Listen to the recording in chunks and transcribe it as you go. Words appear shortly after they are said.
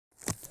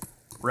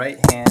Right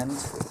hand,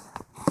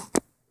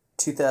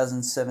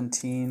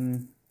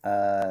 2017,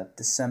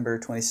 December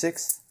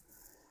 26th.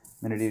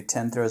 I'm going to do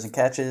 10 throws and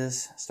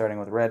catches, starting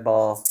with red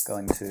ball,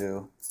 going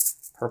to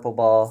purple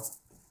ball,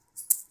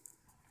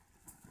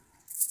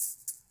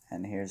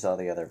 and here's all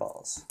the other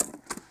balls.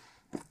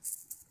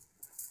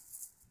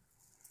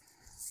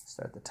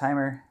 Start the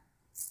timer,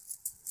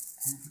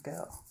 and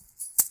go.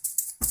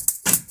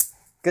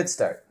 Good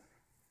start.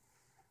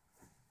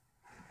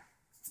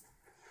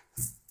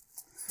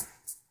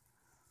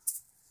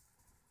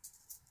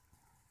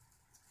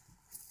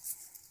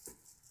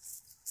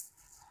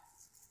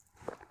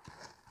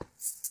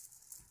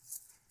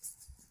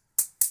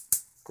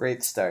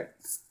 Great start.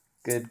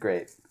 Good,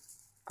 great.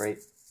 Great,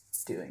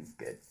 doing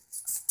good.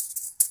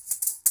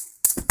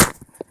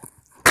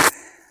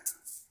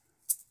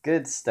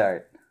 Good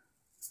start.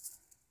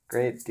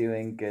 Great,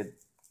 doing good,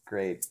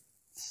 great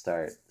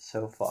start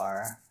so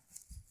far.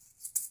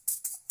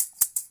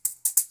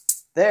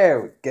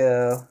 There we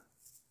go.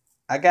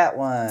 I got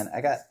one.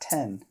 I got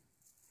 10.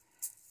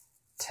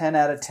 10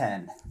 out of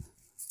 10.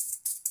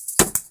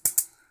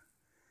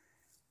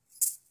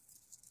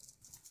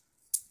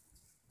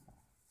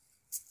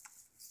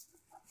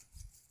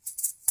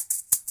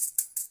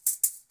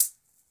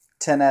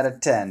 Ten out of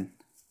 10.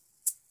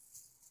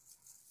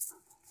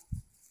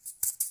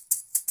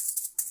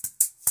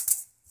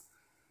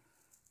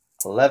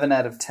 $11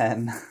 out of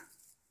 10.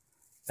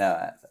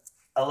 No,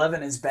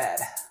 11 is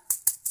bad.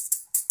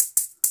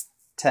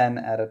 10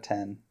 out of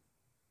 10.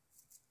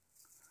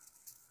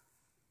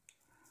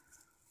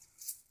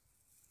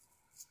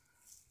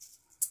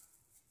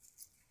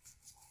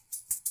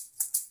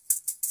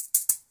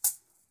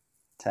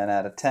 Ten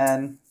out of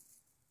 10.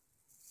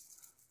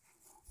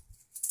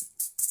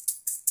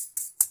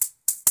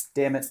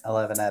 Damn it,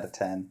 11 out of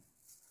 10.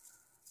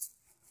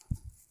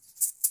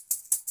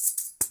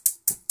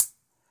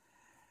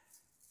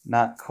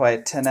 Not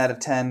quite 10 out of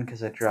 10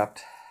 because I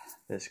dropped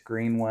this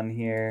green one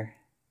here.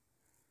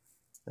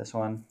 This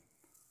one.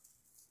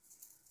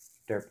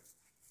 Derp.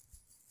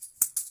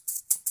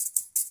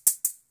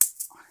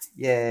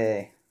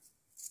 Yay.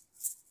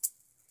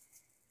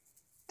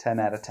 10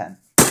 out of 10.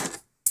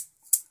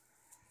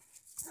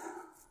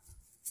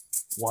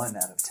 1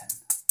 out of 10.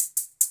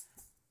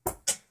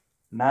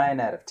 9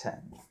 out of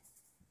 10.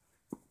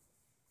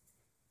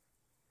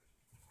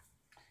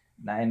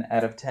 9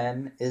 out of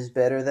 10 is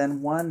better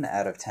than 1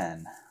 out of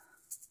 10.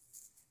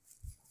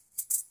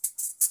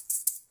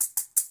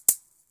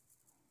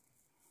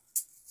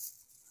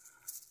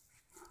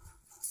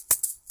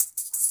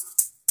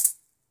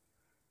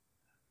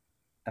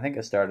 I think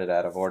I started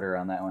out of order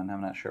on that one. I'm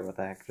not sure what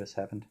the heck just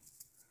happened.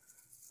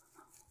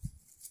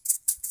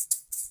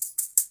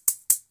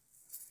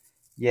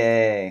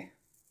 Yay.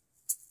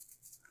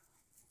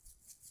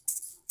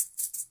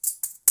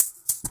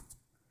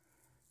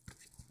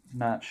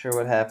 Not sure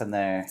what happened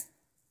there.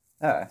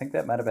 Oh, I think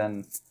that might have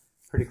been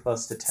pretty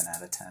close to 10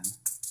 out of 10.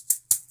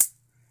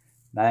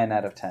 9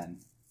 out of 10.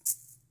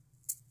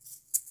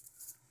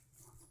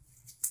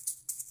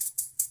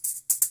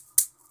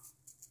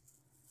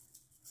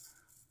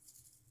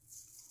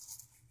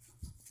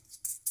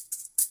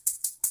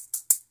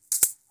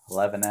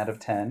 $11 out of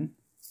 10.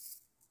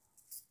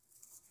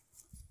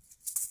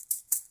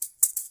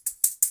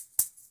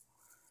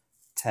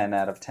 $10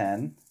 out of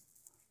 10.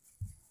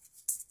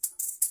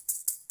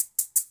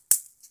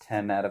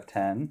 10 out of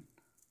 10.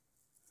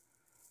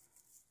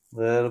 A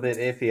little bit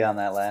iffy on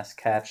that last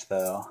catch,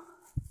 though.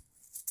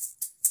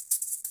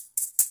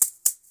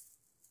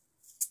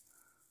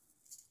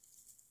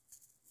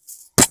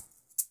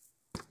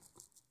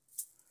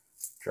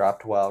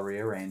 Dropped while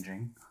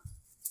rearranging.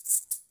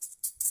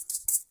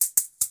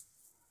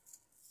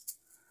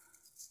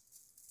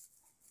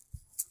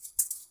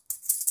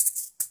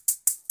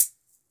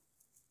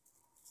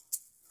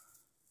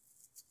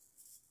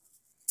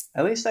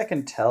 At least I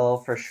can tell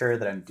for sure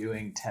that I'm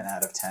doing 10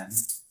 out of 10.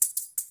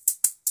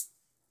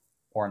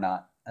 Or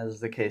not, as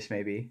the case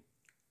may be.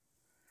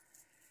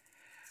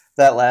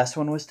 That last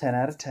one was 10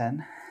 out of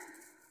 10.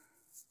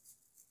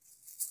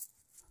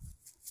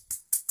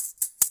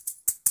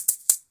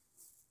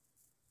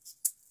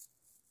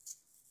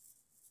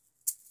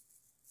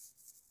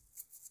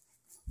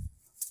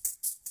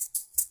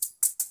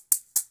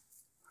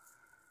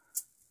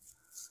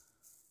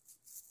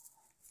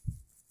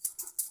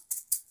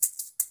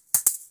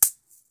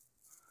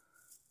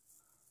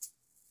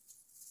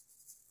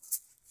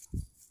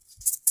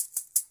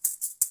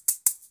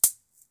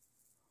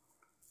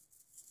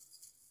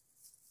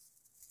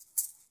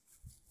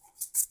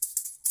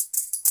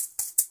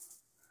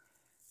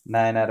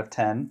 Nine out of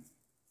 10.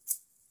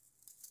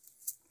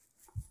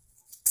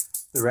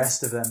 The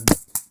rest of them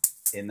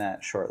in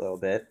that short little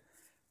bit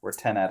were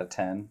 10 out of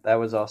 10. That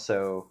was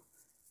also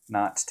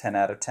not 10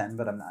 out of 10,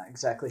 but I'm not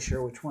exactly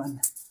sure which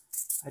one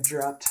I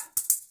dropped.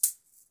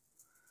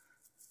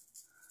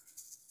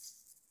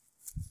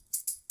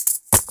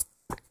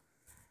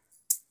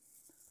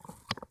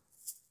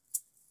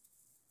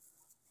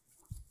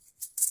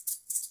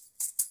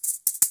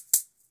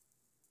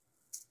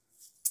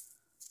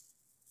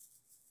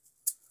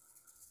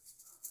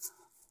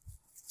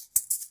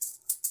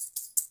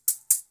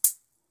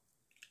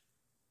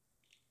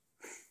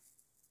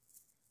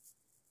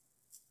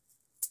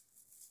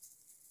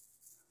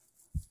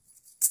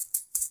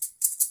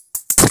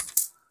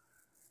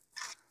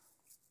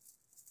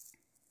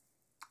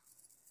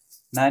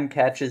 9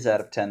 catches out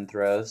of 10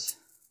 throws.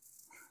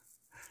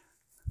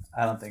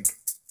 I don't think...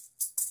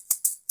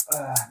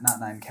 not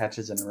 9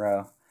 catches in a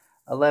row.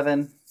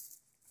 11.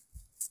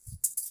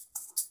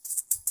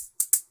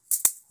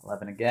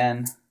 11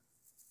 again.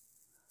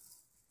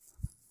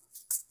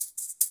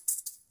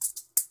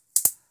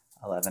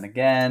 11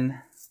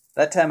 again.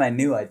 That time I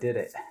knew I did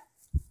it.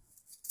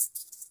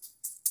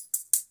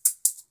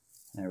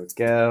 There we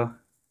go.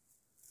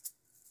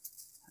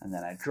 And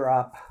then I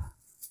drop.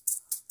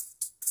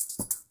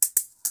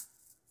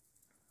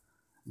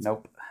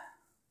 Nope.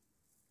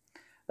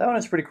 That one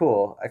is pretty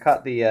cool. I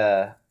caught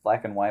the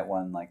black and white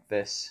one like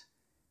this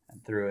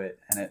and threw it,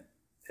 and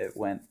it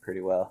went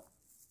pretty well.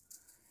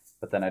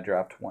 But then I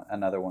dropped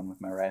another one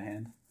with my right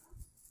hand.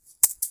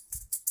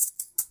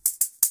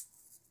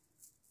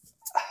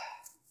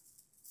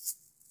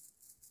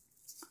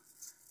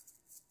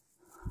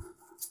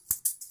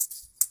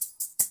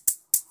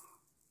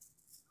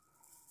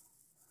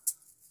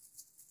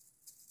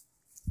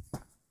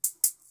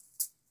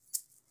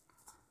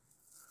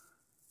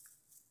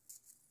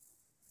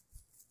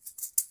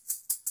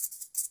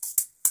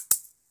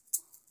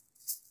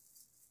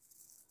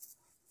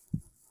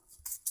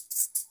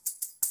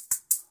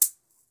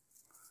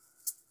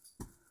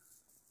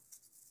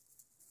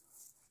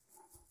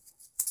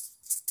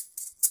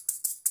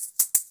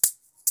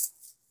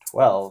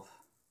 Twelve.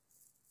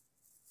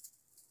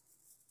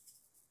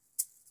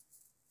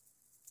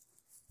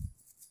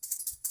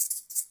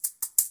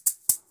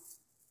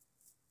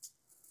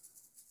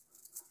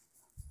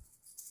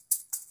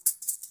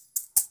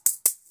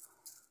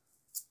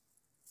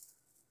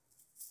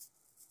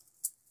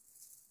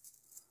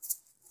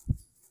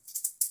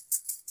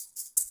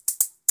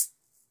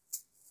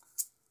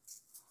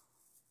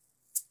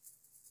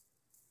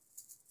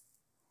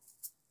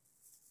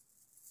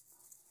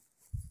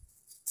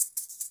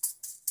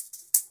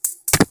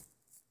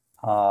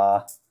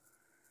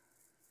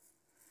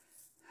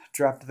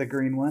 Dropped the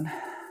green one.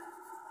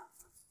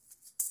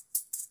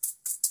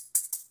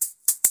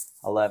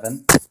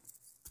 11.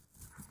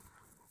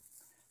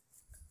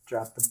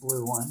 Dropped the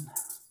blue one.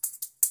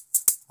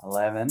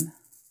 11.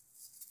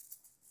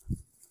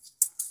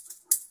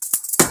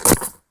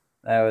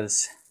 That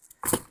was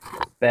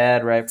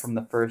bad right from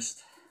the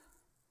first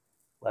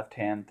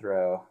left-hand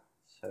throw.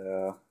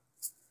 So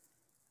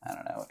I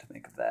don't know what to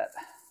make of that.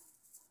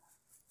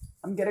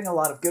 I'm getting a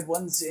lot of good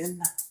ones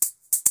in.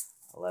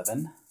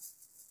 11.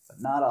 But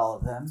not all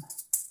of them.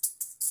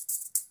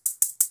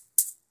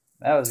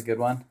 That was a good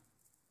one.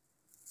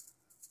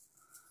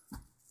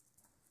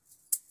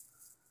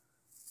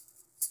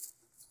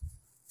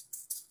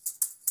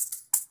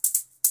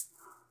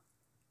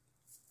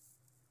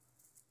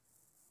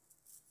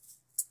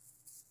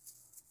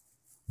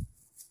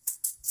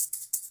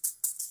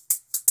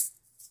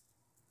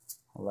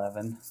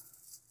 $11.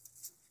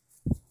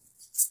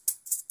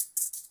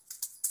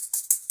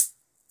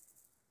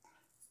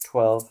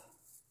 $12.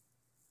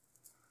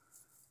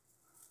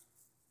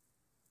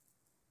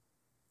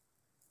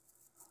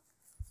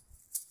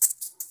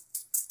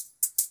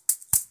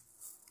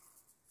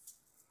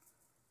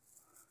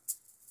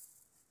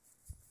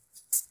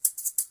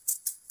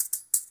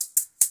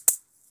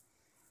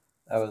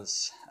 That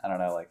was, I don't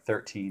know, like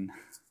 13.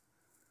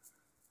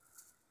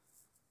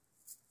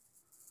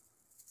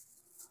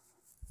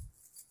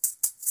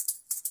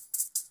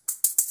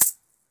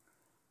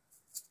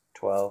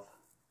 12.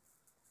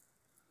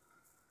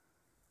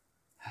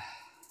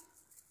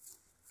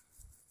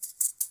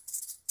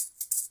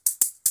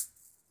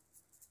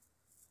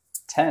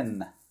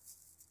 10.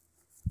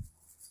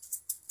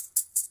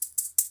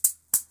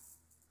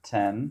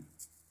 10.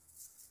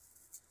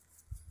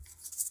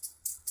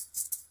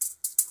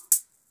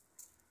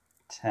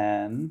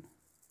 10.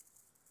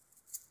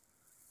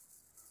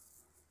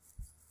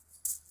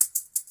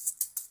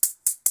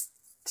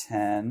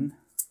 10.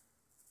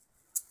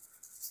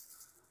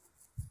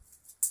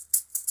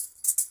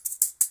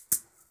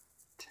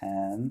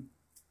 10.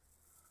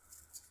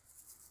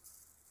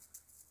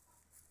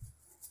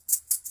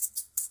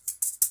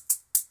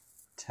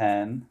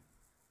 10.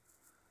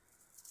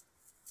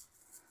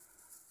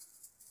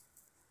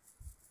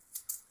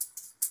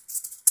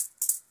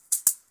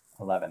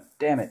 11.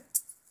 Damn it.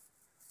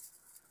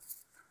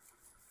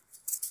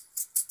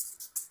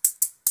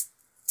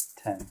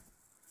 10.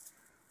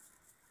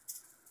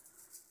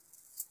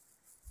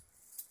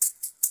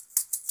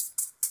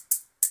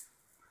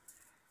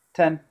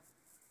 10.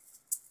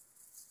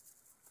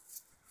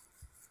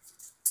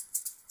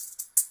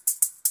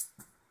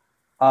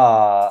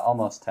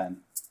 Almost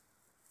 10.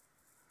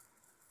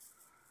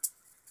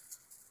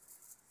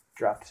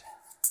 Dropped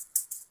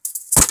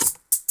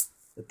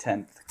the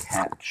 10th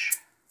catch.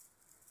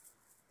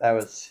 That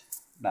was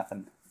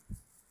nothing.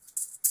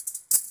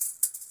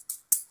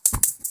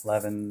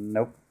 11,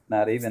 nope,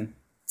 not even.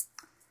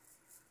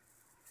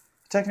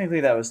 Technically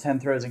that was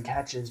 10 throws and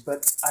catches,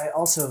 but I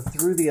also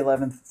threw the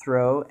 11th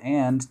throw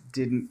and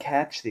didn't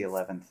catch the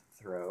 11th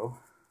throw.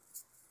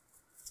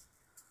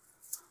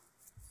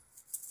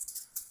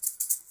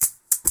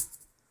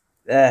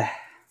 I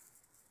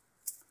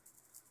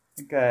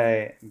think think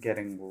I am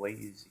getting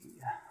lazy.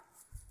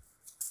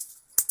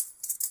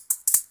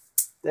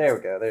 There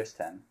we go, there's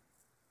 10.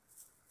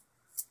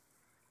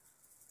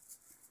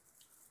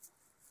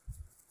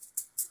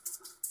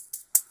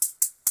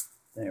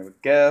 There we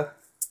go.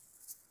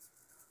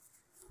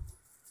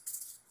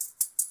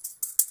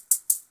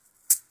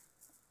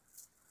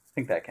 I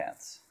think that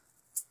counts.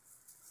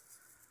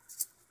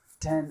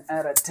 10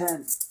 out of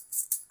 10.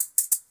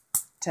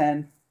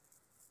 10.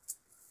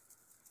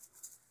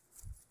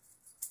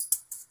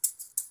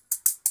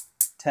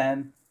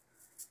 10.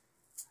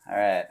 All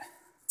right,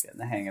 getting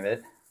the hang of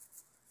it.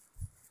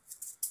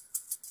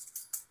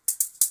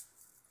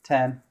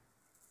 10.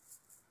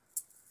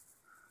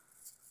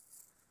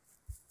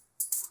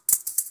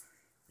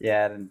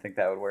 Yeah, I didn't think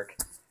that would work.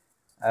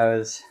 I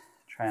was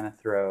trying to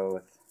throw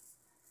with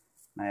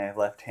my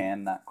left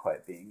hand not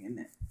quite being in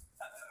it.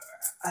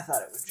 I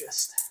thought it would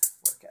just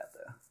work out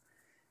though.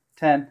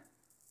 10.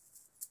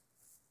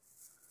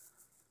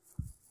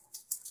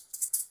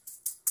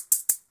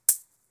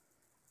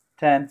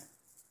 10.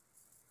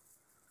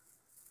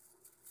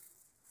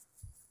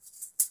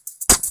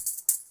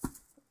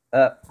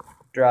 Up,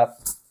 drop,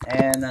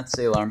 and that's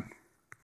the alarm.